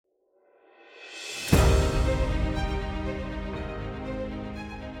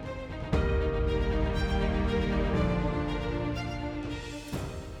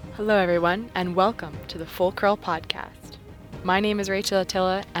Hello everyone, and welcome to the Full Curl Podcast. My name is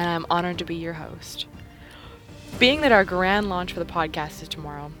Ahtila, and I'm honored to be your host. Being that our grand launch for the podcast is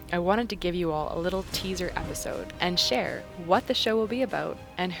tomorrow, I wanted to give you all a little teaser episode and share what the show will be about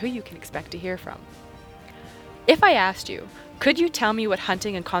and who you can expect to hear from. If I asked you, could you tell me what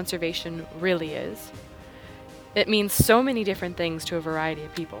hunting and conservation really is? It means so many different things to a variety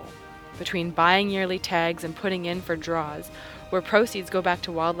of people. Between buying yearly tags and putting in for draws, where proceeds go back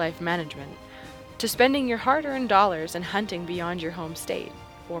to wildlife management, to spending your hard-earned dollars and hunting beyond your home state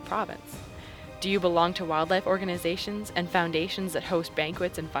or province. Do you belong to wildlife organizations and foundations that host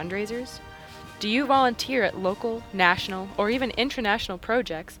banquets and fundraisers? Do you volunteer at local, national, or even international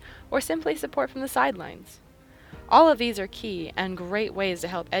projects, or simply support from the sidelines? All of these are key and great ways to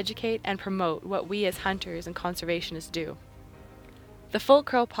help educate and promote what we as hunters and conservationists do. The Full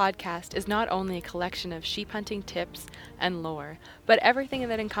Curl Podcast is not only a collection of sheep hunting tips and lore, but everything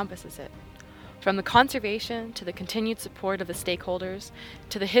that encompasses it. From the conservation to the continued support of the stakeholders,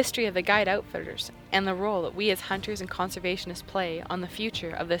 to the history of the guide outfitters, and the role that we as hunters and conservationists play on the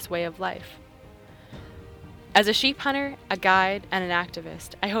future of this way of life. As a sheep hunter, a guide, and an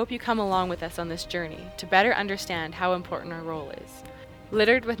activist, I hope you come along with us on this journey to better understand how important our role is.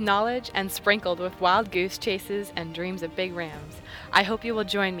 Littered with knowledge and sprinkled with wild goose chases and dreams of big rams, I hope you will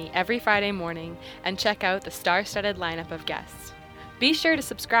join me every Friday morning and check out the star-studded lineup of guests. Be sure to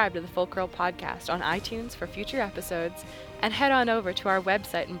subscribe to the Full Curl Podcast on iTunes for future episodes, and head on over to our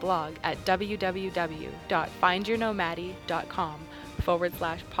website and blog at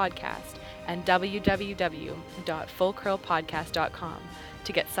www.findyournomady.com/podcast and www.fullcurlpodcast.com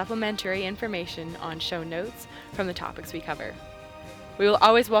to get supplementary information on show notes from the topics we cover. We will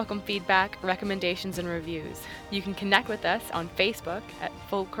always welcome feedback, recommendations, and reviews. You can connect with us on Facebook at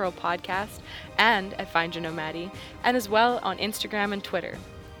Full Curl Podcast and at Find Your Nomady, and as well on Instagram and Twitter.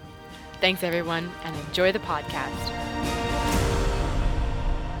 Thanks everyone, and enjoy the podcast.